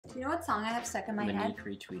You know what song I have stuck in my head? Monique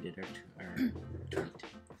retweeted our tweet.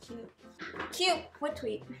 Cute. Cute. What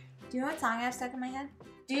tweet? Do you know what song I have stuck in my head?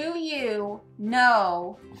 Do you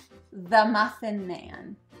know the Muffin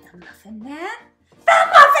Man? The Muffin Man? The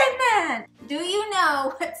Muffin Man! Do you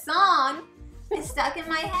know what song is stuck in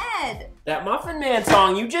my head? That Muffin Man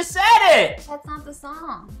song, you just said it! That's not the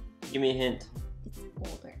song. Give me a hint. It's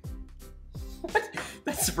older. What?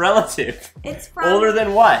 That's relative. It's from... Older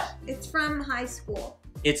than what? It's from high school.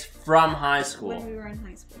 It's from high school. When we were in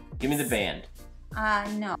high school. Give me the band.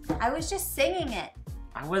 No. I was just singing it.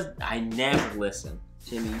 I never listen.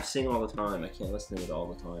 Jamie, you sing all the time. I can't listen to it all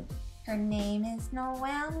the time. Her name is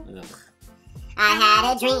Noelle. Ugh. I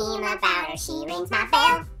had a dream about her, she rings my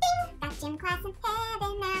bell. Ding! Got gym class in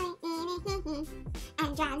heaven, now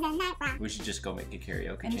and drives the night round. We should just go make a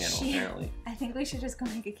karaoke And channel, she- apparently. I think we should just go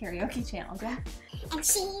make a karaoke channel, yeah? And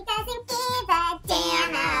she doesn't give a damn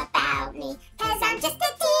about me, cause I'm just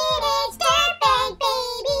a teenage dirtbag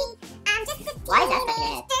baby. I'm just a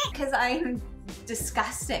teenage dirtbag. Because I'm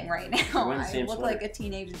disgusting right now. We're in the I same look sweater. like a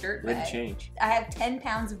teenage Way to dirtbag. change. I have 10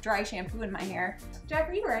 pounds of dry shampoo in my hair. Jack,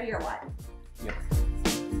 are you ready or what? Yep.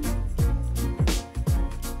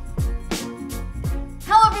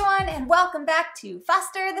 Hello everyone and welcome back to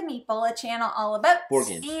Foster the Meeple, a channel all about Board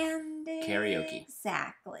games. and Karaoke.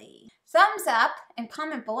 Exactly. Thumbs up and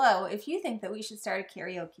comment below if you think that we should start a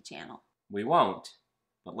karaoke channel. We won't,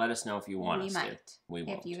 but let us know if you want We us might. to. We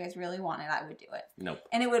won't. If you guys really want it, I would do it. Nope.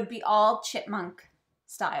 And it would be all chipmunk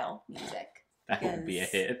style music. That would be a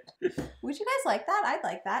hit. Would you guys like that? I'd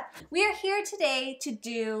like that. We are here today to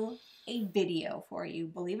do a video for you.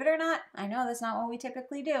 Believe it or not, I know that's not what we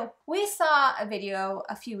typically do. We saw a video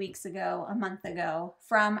a few weeks ago, a month ago,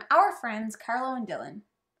 from our friends Carlo and Dylan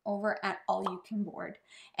over at All You Can Board.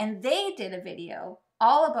 And they did a video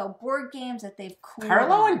all about board games that they've cooled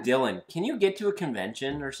Carlo on. and Dylan, can you get to a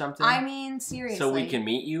convention or something? I mean, seriously. So we can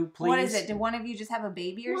meet you, please? What is it? Did one of you just have a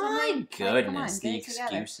baby or something? My Like, come on, goodness, get the it together.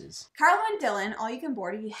 excuses. Carlo and Dylan, All You Can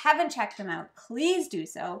Board, if you haven't checked them out, please do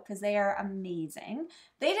so because they are amazing.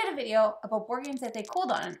 They did a video about board games that they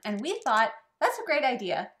cooled on, and we thought that's a great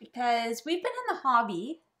idea because we've been in the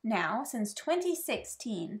hobby now since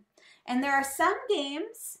 2016, and there are some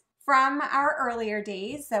games from our earlier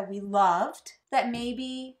days that we loved that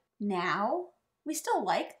maybe now we still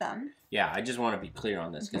like them. Yeah, I just want to be clear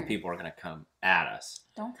on this because people are going to come at us.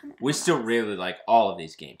 Don't come at We still us. really like all of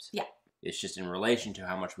these games. Yeah. It's just in relation to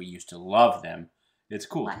how much we used to love them, it's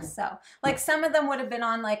cool. Less so. Like some of them would have been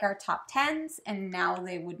on like our top 10s and now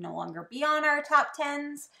they would no longer be on our top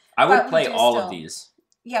 10s. I but would we play do all still- of these.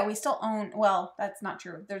 Yeah, we still own, well, that's not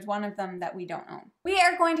true. There's one of them that we don't own. We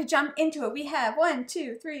are going to jump into it. We have 1,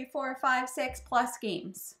 2, 3, 4, 5, 6 plus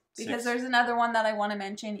games. Because 6. there's another one that I want to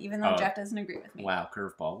mention even though Oh. Jeff doesn't agree with me. Wow,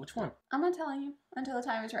 curveball. Which one? I'm not telling you until the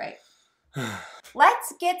time is right.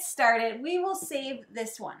 Let's get started. We will save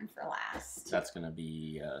this one for last. That's going to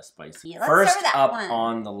be spicy. Yeah, let's First start with that up one.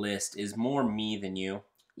 on the list is more me than you.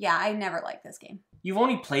 Yeah, I never liked this game. You've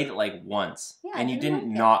only played it like once, Yeah, I and you didn't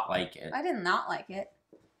didn't like it. not like it. I did not like it,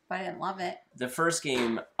 but I didn't love it. The first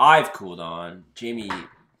game I've cooled on, Jamie,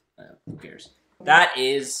 who cares? That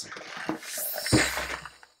is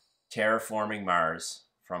Terraforming Mars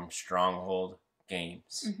from Stronghold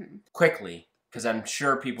Games. Mm-hmm. Quickly, because I'm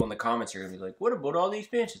sure people in the comments are going to be like, what about all the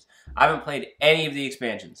expansions? I haven't played any of the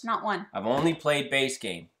expansions. Not one. I've only played base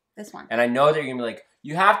game. This one. And I know they're going to be like,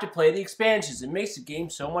 you have to play the expansions. It makes the game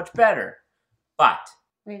so much better. But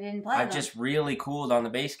We didn't play I've them. just really cooled on the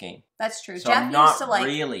base game. That's true. So Jeff I'm not used to like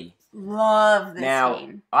really. love this Now,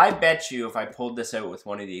 game. I bet you if I pulled this out with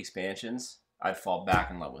one of the expansions, I'd fall back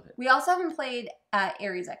in love with it. We also haven't played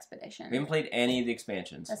Ares Expedition. We haven't played any of the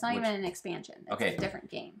expansions. That's not which- even an expansion. That's Okay. a different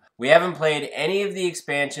game. We haven't played any of the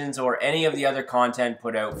expansions or any of the other content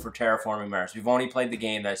put out for Terraforming Mars. We've only played the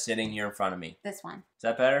game that's sitting here in front of me. This one. Is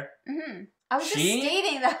that better? Mm-hmm. I was She- just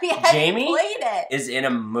stating that we hadn't Jamie played it. Is in a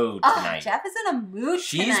mood Oh, tonight. Jeff is in a mood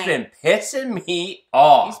She's tonight. been pissing me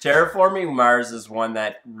off. Terraforming Mars is one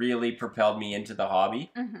that really propelled me into the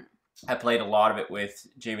hobby. Mm-hmm. I played a lot of it with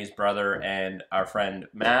Jamie's brother and our friend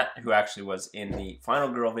Matt, who actually was in the Final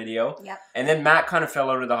Girl video. Yep. And then Matt kind of fell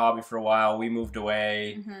out of the hobby for a while. We moved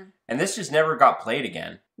away. Mm-hmm. And this just never got played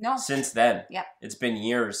again. No. Since then. Yep. It's been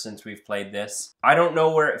years since we've played this. I don't know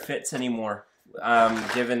where it fits anymore.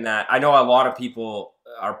 Given that I know a lot of people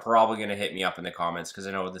are probably going to hit me up in the comments because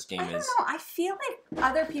I know what this game I don't is. know. I feel like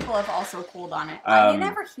other people have also cooled on it. You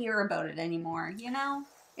never hear about it anymore, you know?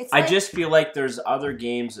 It's I like, just feel like there's other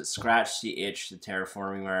games that scratch the itch to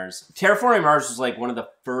Terraforming Mars. Terraforming Mars was like one of the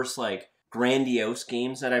first like grandiose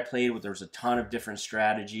games that I played where there was a ton of different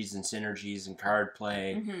strategies and synergies and card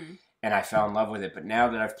play. Mhm. and I fell in love with it. But now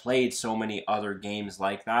that I've played so many other games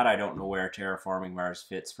like that, I don't know where Terraforming Mars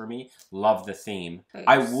fits for me. Love the theme. Nice.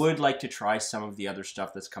 I would like to try some of the other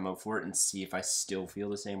stuff that's come out for it and see if I still feel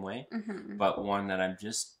the same way. But one that I'm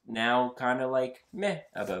just now kind of like meh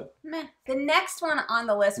about. Meh. The next one on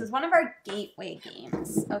the list was one of our gateway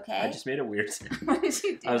games, okay? I just made it weird. What did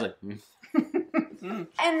you do? I was like, And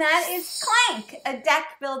that is Clank, a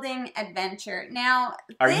deck building adventure. Now,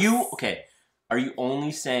 Are you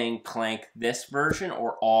only saying Clank this version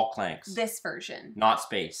or all Clanks? This version. Not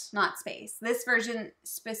Space. Not Space. This version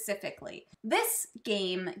specifically. This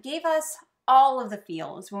game gave us all of the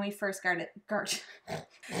feels when we first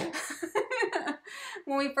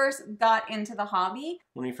when we first got into the hobby.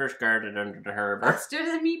 When we first guarded under the harbor. Foster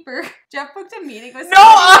the Meeple. Jeff booked a meeting with No,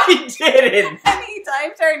 I didn't! and he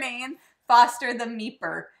typed our name, Foster the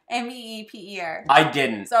Meeple. M-E-E-P-E-R. I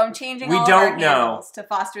didn't. So I'm changing We all don't of our know. handles to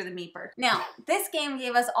Foster the Meeple. Now, this game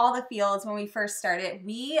gave us all the feels when we first started.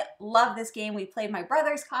 We loved this game. We played my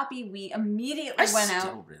brother's copy. We immediately went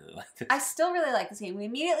out. Really like this. I still really like this game. We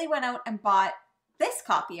immediately went out and bought this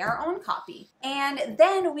copy, our own copy. And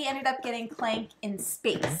then we ended up getting Clank in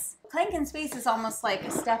Space. Clank in Space is almost like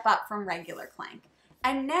a step up from regular Clank.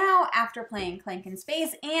 And now, after playing Clank in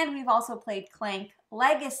Space, and we've also played Clank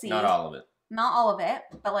Legacy. Not all of it. Not all of it,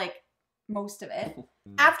 but like most of it.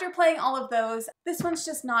 After playing all of those, this one's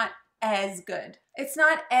just not as good. It's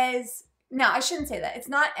not as, no, I shouldn't say that. It's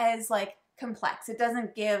not as like complex. It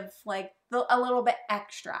doesn't give like a little bit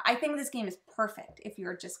extra. I think this game is perfect if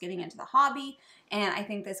you're just getting into the hobby. And I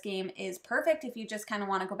think this game is perfect if you just kind of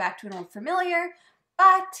want to go back to an old familiar.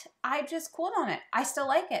 But I just cooled on it. I still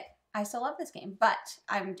like it. I still love this game, but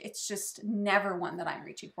it's just never one that I'm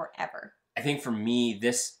reaching for ever. I think for me,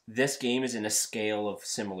 this game is in a scale of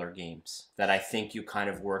similar games that I think you kind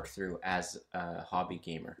of work through as a hobby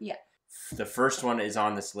gamer. Yeah. The first one is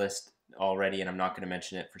on this list already, and I'm not going to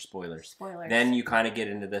mention it for spoilers. Spoilers. Then you kind of get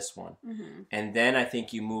into this one. Mm-hmm. And then I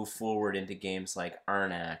think you move forward into games like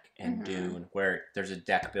Arnak and Mm-hmm. Dune, where there's a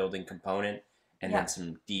deck building component and then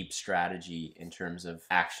some deep strategy in terms of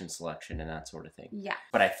action selection and that sort of thing. Yeah.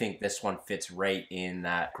 But I think this one fits right in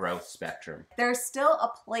that growth spectrum. There's still a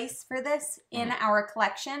place for this in our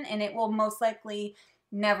collection, and it will most likely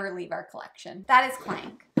never leave our collection. That is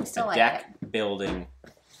Clank. We still like Deck building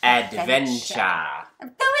adventure. I'm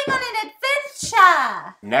going on an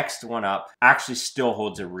adventure! Next one up actually still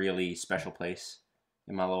holds a really special place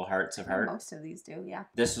in my little hearts of heart. Most of these do, yeah.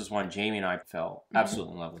 This was one Jamie and I fell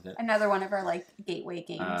absolutely in love with it. Another one of our like gateway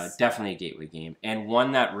games. Definitely a gateway game, and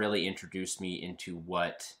one that really introduced me into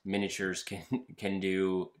what miniatures can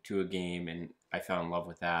do to a game, and I fell in love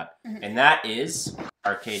with that. And that is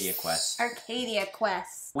Arcadia Quest. Arcadia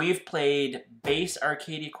Quest. We've played base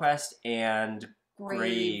Arcadia Quest and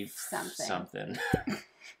Grave something.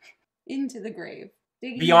 Into the grave.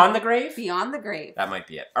 Beyond the Grave? Beyond the Grave. That might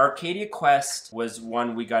be it. Arcadia Quest was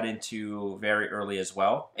one we got into very early as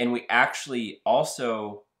well. And we actually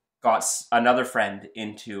also got another friend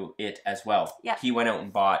into it as well. Yeah. He went out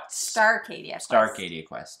and bought Starcadia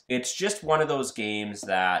Quest. It's just one of those games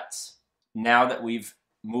that now that we've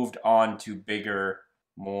moved on to bigger,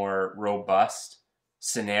 more robust,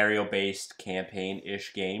 scenario-based,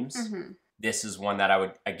 campaign-ish games, this is one that I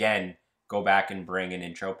would, again, go back and bring an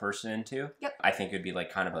intro person into. Yep. I think it would be like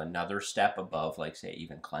kind of another step above, like, say,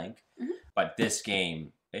 even Clank. But this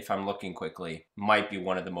game, if I'm looking quickly, might be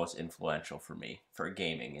one of the most influential for me, for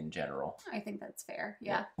gaming in general. I think that's fair,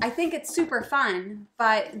 yeah. I think it's super fun,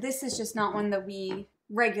 but this is just not one that we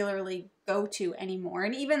regularly go to anymore.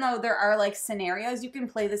 And even though there are like scenarios, you can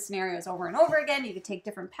play the scenarios over and over again. You can take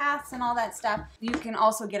different paths and all that stuff. You can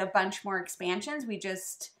also get a bunch more expansions. We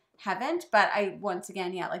just haven't, but once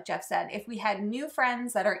again, yeah, like Jeff said, if we had new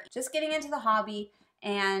friends that are just getting into the hobby,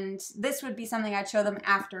 and this would be something I'd show them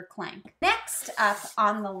after Clank. Next up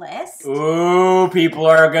on the list. Ooh, people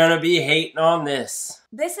are gonna be hating on this.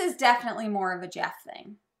 This is definitely more of a Jeff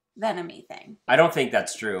thing than a me thing. I don't think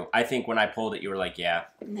that's true. I think when I pulled it, you were like, yeah.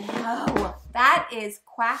 No. That is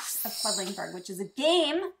Quacks of Quedlinburg, which is a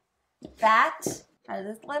game that has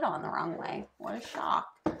this lid on the wrong way. What a shock.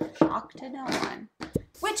 Shock to no one.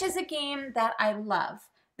 Which is a game that I love.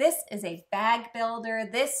 This is a bag builder.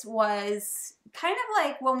 This was kind of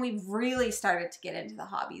like when we really started to get into the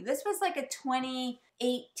hobby. This was like a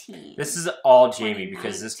 2018. This is all Jamie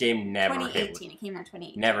because this game never hit with 2018. It came out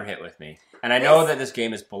 2018. Never hit with me. And I know that this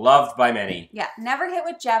game is beloved by many. Yeah, never hit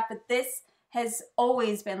with Jeff, but this has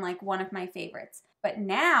always been like one of my favorites. But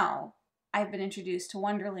now I've been introduced to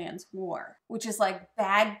Wonderland's War, which is like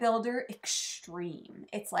bag builder extreme.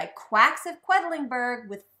 It's like Quacks of Quedlinburg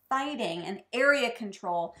with fighting and area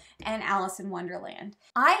control and Alice in Wonderland.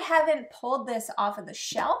 I haven't pulled this off of the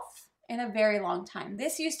shelf in a very long time.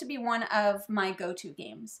 This used to be one of my go-to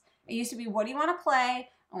games. It used to be, what do you want to play?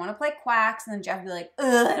 I want to play Quacks, and then Jeff would be like,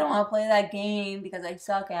 ugh, I don't want to play that game because I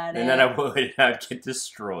suck at it. And then I'd get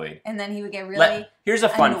destroyed. And then he would get really Here's a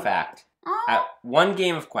fun annoyed. fact. Oh. At one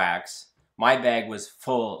game of Quacks, my bag was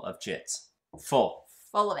full of chits. Full.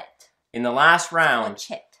 Full of it. In the last Full of round,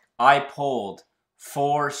 chit. I pulled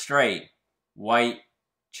 4 straight white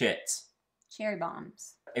chits. Cherry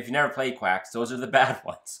bombs. If you never played Quacks, those are the bad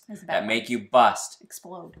ones Those are the that bad make ones. you bust.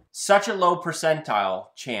 Explode. Such a low percentile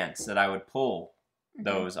chance that I would pull Mhm.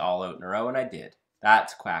 those all out in a row, and I did.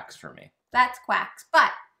 That's Quacks for me. That's Quacks.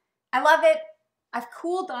 But I love it. I've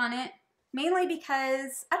cooled on it. Mainly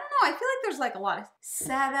because, I don't know, I feel like there's like a lot of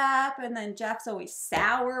setup, and then Jeff's always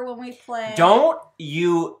sour when we play. Don't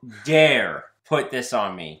you dare put this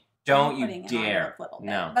on me. Don't I'm you putting it on dare. a little bit.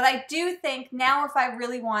 No. But I do think now if I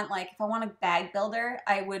really want, like, if I want a bag builder,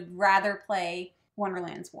 I would rather play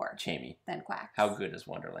Wonderland's War Jamie, than Quacks. how good is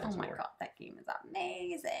Wonderland's Oh my War? god, that game is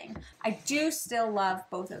amazing. I do still love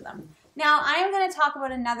both of them. Now, I am going to talk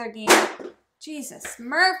about another game. Jesus,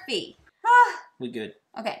 Murphy. Ah. We good.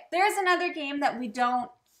 Okay, there's another game that we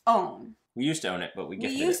don't own. We used to own it, but we We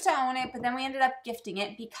gifted used it. to own it, but then we ended up gifting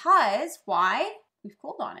it because, why? We've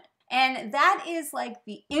cooled on it. And that is like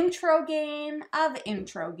the intro game of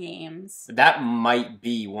intro games. That might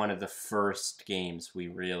be one of the first games we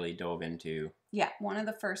really dove into. Yeah, one of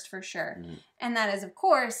the first for sure. Mhm. And that is, of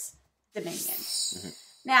course, Dominion. Mhm.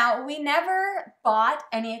 Now, we never bought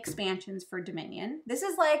any expansions for Dominion. This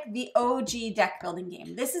is like the OG deck building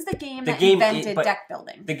game. This is the game that invented deck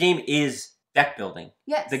building. The game is deck building.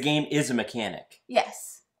 Yes. The game is a mechanic.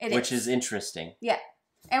 Yes, it is. Which is interesting. Yeah.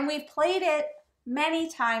 And we've played it many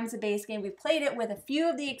times, the base game. We've played it with a few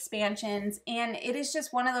of the expansions, and it is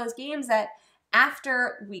just one of those games that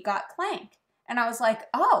after we got Clank, and I was like,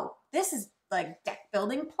 oh, this is like deck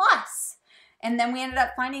building plus. And then we ended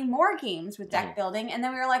up finding more games with deck building, and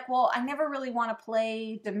then we were like, well, I never really want to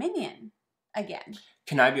play Dominion again.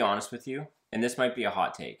 Can I be honest with you? And this might be a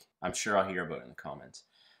hot take. I'm sure I'll hear about it in the comments.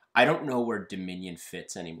 I don't know where Dominion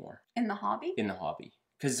fits anymore. In the hobby? In the hobby.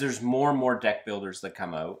 Because there's more and more deck builders that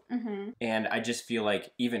come out. Mm-hmm. And I just feel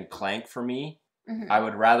like even Clank for me, Mm-hmm. I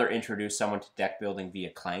would rather introduce someone to deck building via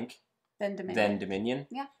Clank Then Dominion. than Dominion.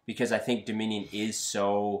 Yeah. Because I think Dominion is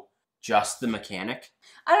so just the mechanic.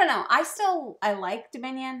 I don't know. I like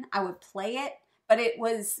Dominion. I would play it, but it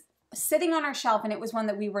was sitting on our shelf, and it was one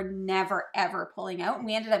that we were never, ever pulling out, and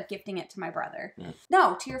we ended up gifting it to my brother. Mm.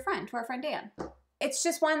 No, to our friend Dan. It's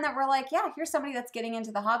just one that we're like, yeah, here's somebody that's getting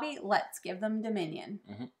into the hobby. Let's give them Dominion.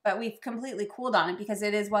 Mm-hmm. But we've completely cooled on it because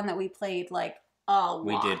it is one that we played like a lot.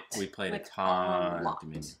 We did. We played Like, a ton a of lot.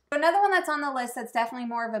 Dominion. Another one that's on the list that's definitely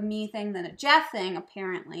more of a me thing than a Jeff thing,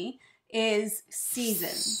 apparently, is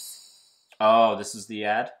Seasons. Oh, this is the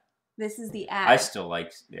ad? This is the ad. I still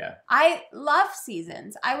like, yeah. I love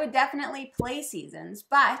Seasons. I would definitely play Seasons,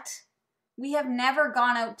 but we have never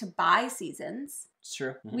gone out to buy Seasons. It's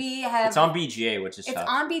true. Mhm. We have. It's on BGA, which is It's tough.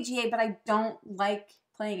 on BGA, but I don't like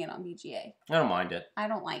playing it on BGA. I don't mind it. I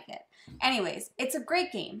don't like it. Anyways, it's a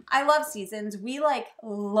great game. I love Seasons. We like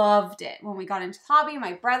loved it when we got into the hobby.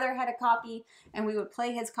 My brother had a copy and we would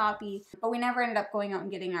play his copy, but we never ended up going out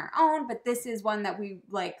and getting our own. But this is one that we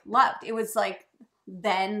like loved. It was like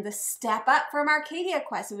then the step up from Arcadia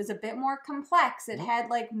Quest. It was a bit more complex. It had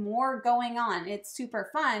like more going on. It's super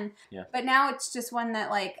fun. Yeah. But now it's just one that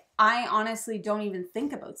like I honestly don't even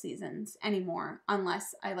think about Seasons anymore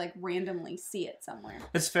unless I like randomly see it somewhere.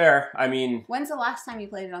 It's fair. I mean, When's the last time you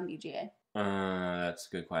played it on BGA? that's a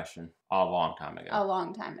good question. A long time ago. A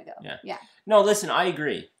long time ago. Yeah. Yeah. No, listen, I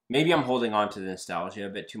agree. Maybe I'm holding on to the nostalgia a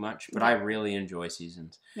bit too much, but I really enjoy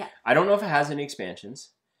Seasons. Yeah. I don't know if it has any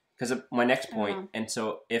expansions, because of my next I don't know. point, and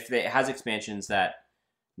so if it has expansions that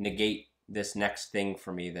negate this next thing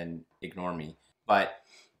for me, then ignore me. But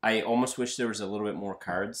I almost wish there was a little bit more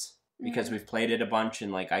cards, because we've played it a bunch,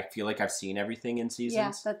 and like I feel like I've seen everything in Seasons.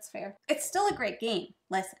 Yeah, that's fair. It's still a great game.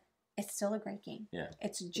 Listen, it's still a great game. Yeah.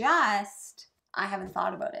 It's just, I haven't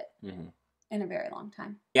thought about it Mm-hmm. in a very long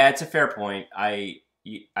time. Yeah, it's a fair point. I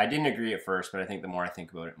didn't agree at first, but I think the more I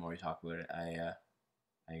think about it, the more we talk about it,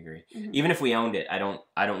 I agree. Mhm. Even if we owned it, I don't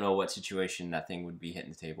know what situation that thing would be hitting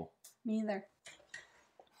the table. Me either.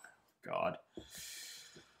 God.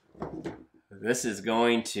 This is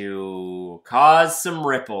going to cause some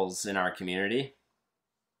ripples in our community.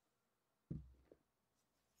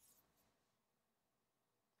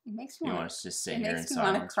 It makes me You want want us to just sit It here in makes me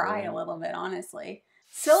want silence to for cry a while? little bit, honestly.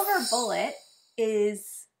 Silver Bullet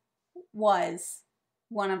was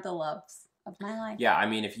one of the loves of my life. Yeah, I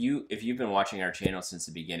mean, if you've been watching our channel since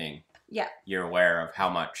the beginning, Yeah. you're aware of how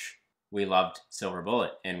much we loved Silver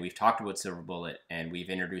Bullet, and we've talked about Silver Bullet, and we've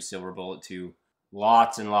introduced Silver Bullet to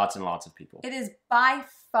lots and lots and lots of people. It is by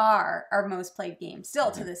far our most played game,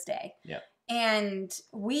 still to this day. Yeah. And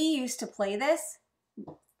we used to play this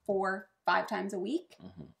 4-5 times a week,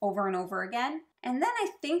 over and over again. And then I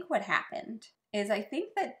think what happened is I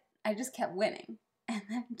think that I just kept winning. And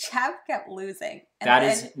then Jeff kept losing. And that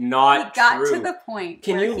is not true. He got to the point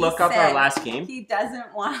Can where you he look up said our last game? He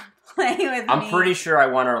doesn't want to play with me I'm pretty sure I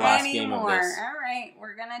won our last anymore. game of this. All right,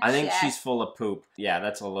 we're going to I think she's full of poop. Yeah,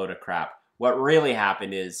 that's a load of crap. What really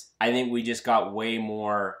happened is I think we just got way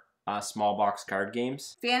more small box card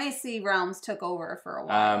games. Fantasy Realms took over for a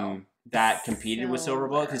while. That competed with Silver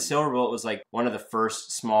Bullet, because Silver Bullet was like one of the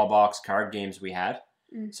first small box card games we had.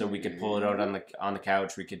 So we could pull it out on the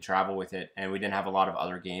couch, we could travel with it, and we didn't have a lot of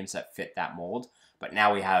other games that fit that mold. But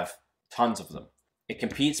now we have tons of them. It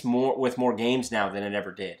competes with more games now than it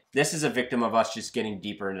ever did. This is a victim of us just getting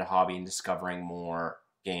deeper into the hobby and discovering more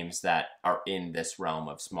games that are in this realm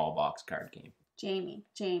of small box card game. Jamie,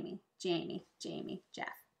 Jeff.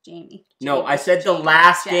 Jamie. No, I said the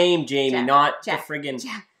last game, Jamie, Jeff, not Jeff, the friggin'...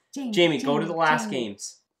 Jeff, Jamie, go to the last Jamie.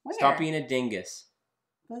 games. Where? Stop being a dingus.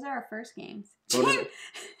 Those are our first games. Go to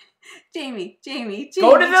Jamie.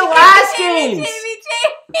 Go to the last games! Jamie.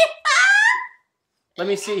 Let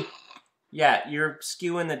me see. Yeah, you're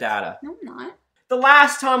skewing the data. No, I'm not. The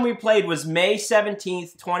last time we played was May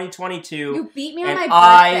 17th, 2022. You beat me on my and birthday.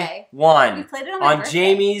 I won. We played it on my birthday.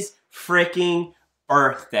 Jamie's freaking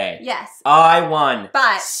birthday. Yes. I won.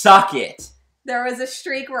 But suck it. There was a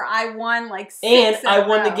streak where I won like 6 And in I a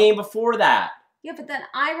won the row. game before that. Yeah, but then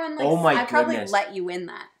I won like... Oh my I probably goodness. let you win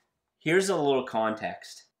that. Here's a little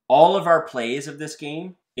context. All of our plays of this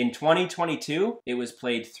game, in 2022, it was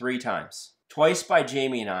played 3 times. Twice by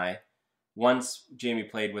Jamie and I. Once Jamie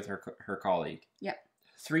played with her colleague. Yep.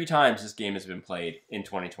 3 times this game has been played in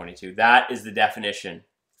 2022. That is the definition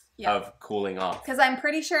of cooling off. Because I'm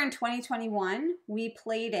pretty sure in 2021, we've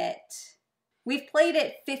played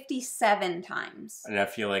it 57 times. And I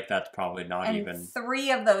feel like that's probably not and even...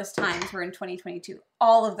 3 of those times were in 2022.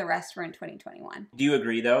 All of the rest were in 2021. Do you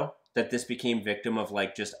agree, though, that this became victim of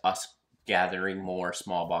like just us gathering more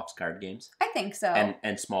small box card games? I think so.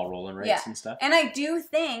 And small rolling rates and stuff? And I do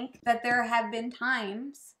think that there have been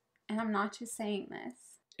times, and I'm not just saying this.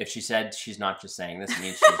 If she said she's not just saying this, it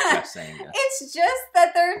means she's just saying this. It's just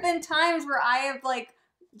that there have been times where I have like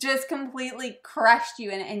just completely crushed you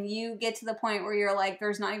and you get to the point where you're like,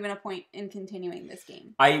 there's not even a point in continuing this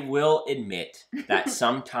game. I will admit that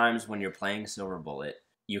sometimes when you're playing Silver Bullet,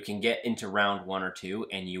 you can get into round 1 or 2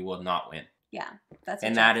 and you will not win. Yeah, that's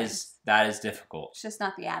and that is difficult. It's just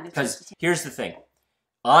not the attitude. Because here's the thing.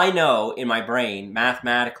 I know in my brain,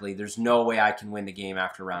 mathematically, there's no way I can win the game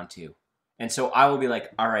after round 2. And so I will be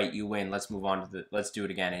like, all right, you win. Let's move on to let's do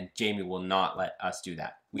it again. And Jamie will not let us do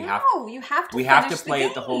that. You have to. We have to play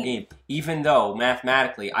it the whole game, even though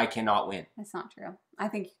mathematically I cannot win. That's not true. I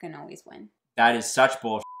think you can always win. That is such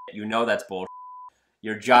bullshit. You know that's bullshit.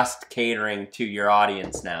 You're just catering to your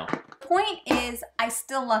audience now. Point is, I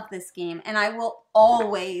still love this game, and I will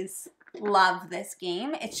always love this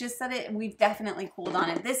game. It's just that we've definitely cooled on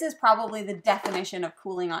it. This is probably the definition of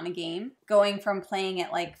cooling on a game, going from playing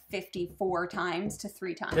it like 54 times to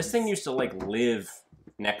 3 times. This thing used to like live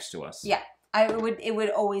next to us. Yeah, it would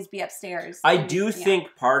always be upstairs. I do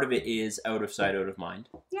think part of it is out of sight, out of mind.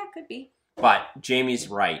 Yeah, could be. But Jamie's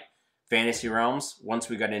right. Fantasy Realms, once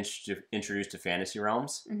we got introduced to Fantasy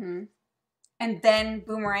Realms. Mm-hmm. And then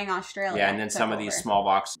Boomerang Australia. Yeah, and then some of these small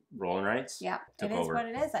box rolling rights. Yeah, took it is over. What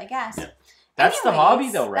it is, I guess. Yeah. That's the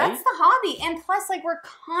hobby though, right? That's the hobby. And plus, like, we're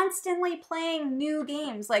constantly playing new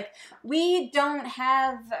games. Like, we don't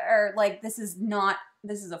have, or like, this is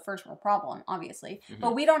a first world problem, obviously. Mm-hmm.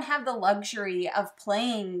 But we don't have the luxury of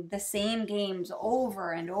playing the same games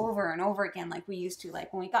over and over and over again like we used to.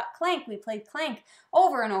 Like, when we got Clank, we played Clank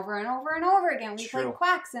over and over and over and over again. We played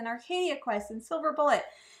Quacks and Arcadia Quest and Silver Bullet.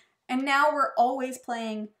 And now we're always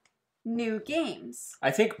playing new games. I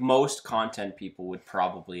think most content people would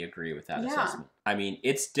probably agree with that assessment. I mean,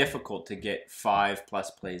 it's difficult to get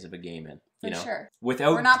 5+ plays of a game in. You know? Sure.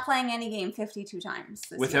 We're not playing any game 52 times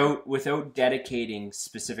this year. Without dedicating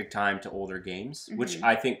specific time to older games, which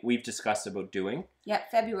I think we've discussed about doing. Yep,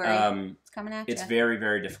 February. It's coming at you. It's very,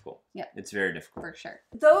 very difficult. Yep. It's very difficult. For sure.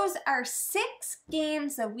 Those are 6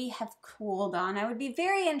 games that we have cooled on. I would be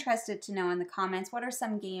very interested to know in the comments, what are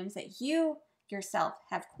some games that you yourself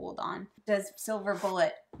have cooled on? Does Silver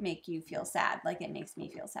Bullet make you feel sad like it makes me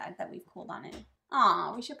feel sad that we've cooled on it?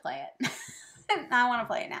 Aw, we should play it. I want to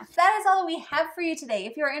play it now. That is all we have for you today.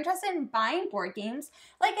 If you're interested in buying board games,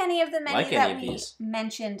 like any of the many that we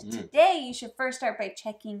mentioned today, you should first start by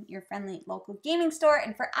checking your friendly local gaming store.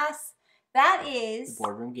 And for us, that is... The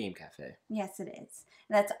Boardroom Game Cafe. Yes, it is.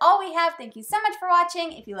 And that's all we have. Thank you so much for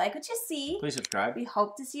watching. If you like what you see, please subscribe. We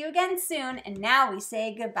hope to see you again soon. And now we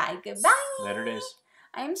say goodbye. Goodbye. Later days.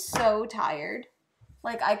 I am so tired.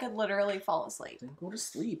 Like, I could literally fall asleep. Then go to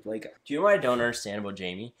sleep. Like, do you know what I don't understand about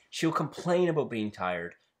Jamie? She'll complain about being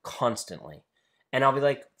tired constantly. And I'll be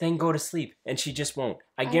like, then go to sleep. And she just won't.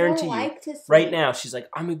 I guarantee you, right now, she's like,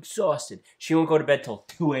 I'm exhausted. She won't go to bed till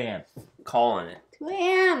 2 a.m. Calling it. 2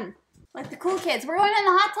 a.m. Like the cool kids. We're going in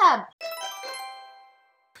the hot tub.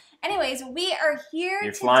 Anyways, we are here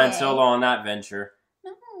You're flying solo on that venture.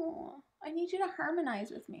 No. I need you to harmonize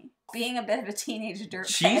with me. Being a bit of a teenage dirtbag.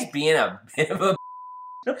 She's being a bit of a...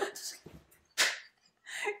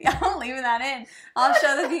 Yeah, I'm leaving that in. I'll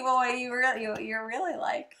show the people what you're really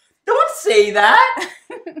like. Don't say that.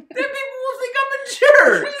 Then people will think I'm a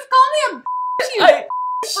jerk. Just call me a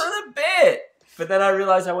for the bit. But then I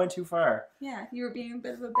realized I went too far. Yeah, you were being a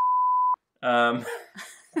bit of a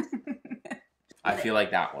I feel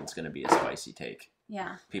like that one's gonna be a spicy take.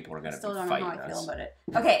 Yeah. People are gonna still be don't fighting know how I feel us. about it.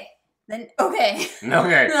 Okay. Then okay.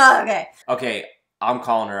 Okay. Okay. Okay. I'm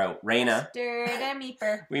calling her out. Raina. Foster the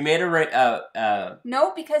Meeple. We made a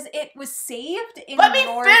No, because it was saved in Let me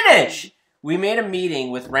your finish! thing. We made a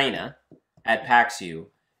meeting with Raina at PAX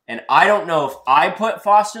U, and I don't know if I put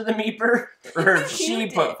Foster the Meeple or if she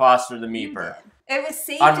put Foster the Meeple. It was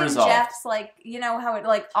saved Unresolved. in Jeff's, like, you know how it,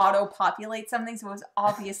 like, auto-populates something, so it was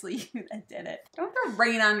obviously you that did it. Don't throw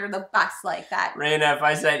Raina under the bus like that. Raina, if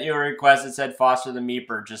I sent you a request that said Foster the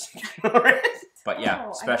Meeple, just ignore it. But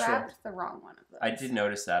yeah, special. I grabbed the wrong one of those. I did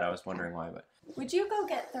notice that. I was wondering why, but... Would you go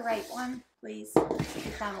get the right one, please?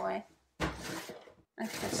 Put that away. I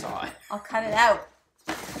saw it. I'll cut it out.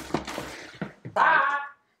 Bye.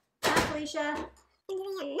 Bye, Felicia. Into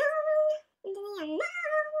the unknown, into the unknown,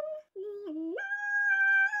 into the unknown.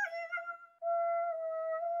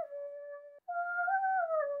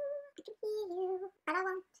 I can hear you, but I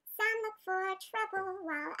won't. Some look for trouble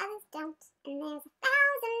while others don't. And there's 1,000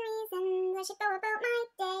 reasons I should go about my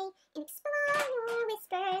day and explore your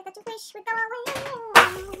whispers that you wish would go away.